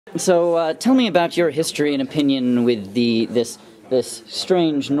So tell me about your history and opinion with this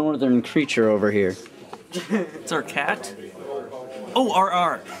strange northern creature over here. It's our cat. Oh,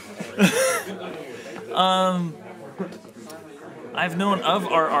 RR. I've known of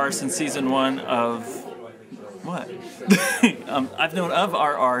RR since season 1 of what? I've known of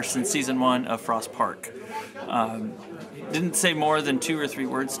RR since season 1 of Frost Park. Didn't say more than 2 or 3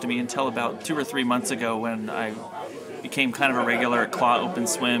 words to me until about 2 or 3 months ago when I became kind of a regular at Claw Open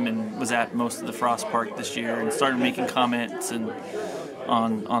Swim and was at most of the Frost Park this year and started making comments and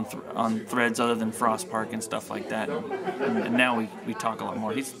on threads other than Frost Park and stuff like that. And now we talk a lot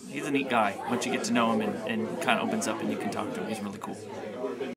more. He's a neat guy. Once you get to know him and kind of opens up and you can talk to him, he's really cool.